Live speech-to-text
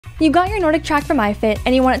You got your Nordictrack from iFIT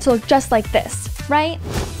and you want it to look just like this, right?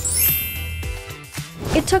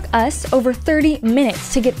 It took us over 30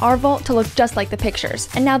 minutes to get our vault to look just like the pictures,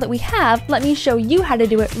 and now that we have, let me show you how to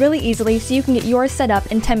do it really easily so you can get yours set up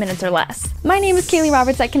in 10 minutes or less. My name is Kaylee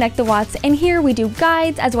Roberts at Connect the Watts, and here we do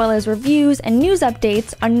guides as well as reviews and news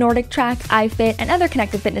updates on Nordictrack, iFIT, and other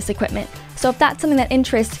connected fitness equipment. So if that's something that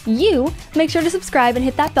interests you, make sure to subscribe and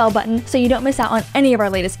hit that bell button so you don't miss out on any of our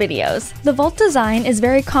latest videos. The vault design is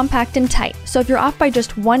very compact and tight, so if you're off by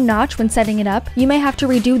just one notch when setting it up, you may have to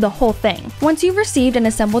redo the whole thing. Once you've received and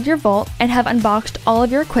assembled your vault and have unboxed all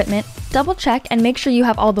of your equipment, double check and make sure you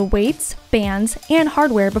have all the weights, bands, and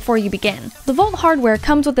hardware before you begin. The vault hardware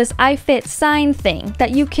comes with this iFIT sign thing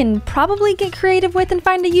that you can probably get creative with and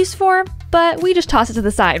find a use for, but we just toss it to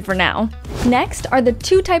the side for now. Next are the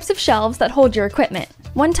two types of shelves that hold your equipment.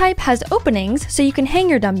 One type has openings so you can hang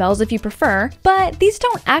your dumbbells if you prefer, but these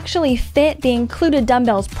don't actually fit the included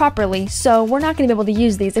dumbbells properly, so we're not going to be able to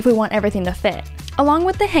use these if we want everything to fit. Along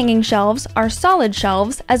with the hanging shelves are solid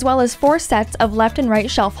shelves, as well as 4 sets of left and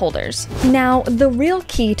right shelf holders. Now, the real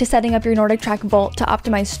key to setting up your Nordictrack Vault to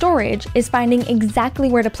optimize storage is finding exactly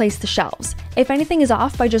where to place the shelves. If anything is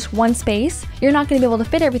off by just one space, you're not going to be able to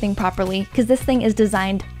fit everything properly because this thing is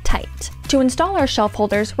designed tight. To install our shelf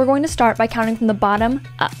holders, we're going to start by counting from the bottom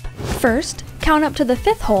up. First, count up to the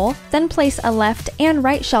 5th hole, then place a left and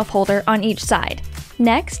right shelf holder on each side.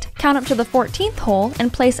 Next, count up to the 14th hole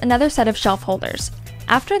and place another set of shelf holders.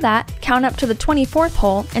 After that, count up to the 24th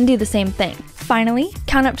hole and do the same thing. Finally,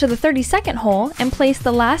 count up to the 32nd hole and place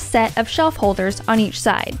the last set of shelf holders on each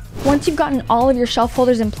side. Once you've gotten all of your shelf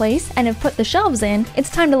holders in place and have put the shelves in, it's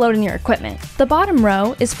time to load in your equipment. The bottom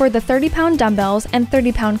row is for the 30-pound dumbbells and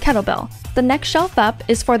 30-pound kettlebell. The next shelf up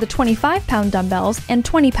is for the 25-pound dumbbells and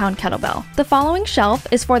 20-pound kettlebell. The following shelf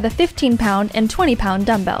is for the 15-pound and 20-pound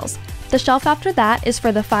dumbbells. The shelf after that is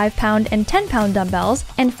for the 5-pound and 10-pound dumbbells,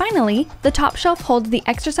 and finally, the top shelf holds the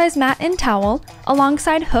exercise mat and towel,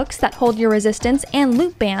 alongside hooks that hold your resistance and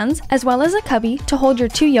loop bands, as well as a cubby to hold your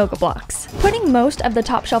 2 yoga blocks. Putting most of the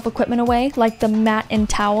top shelf equipment away, like the mat and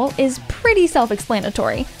towel, is pretty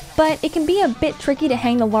self-explanatory, but it can be a bit tricky to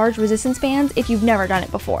hang the large resistance bands if you've never done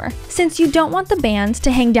it before. Since you don't want the bands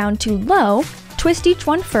to hang down too low, twist each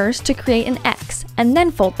one first to create an X, and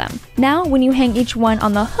then fold them. Now, when you hang each one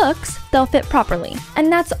on the hooks, they'll fit properly.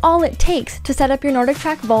 And that's all it takes to set up your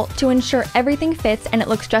Nordictrack Vault to ensure everything fits and it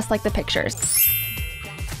looks just like the pictures.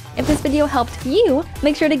 If this video helped you,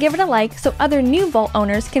 make sure to give it a like so other new Vault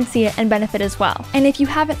owners can see it and benefit as well. And if you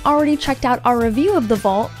haven't already checked out our review of the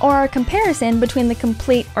Vault or our comparison between the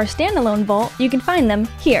complete or standalone Vault, you can find them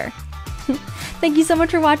here. Thank you so much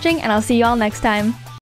for watching, and I'll see you all next time.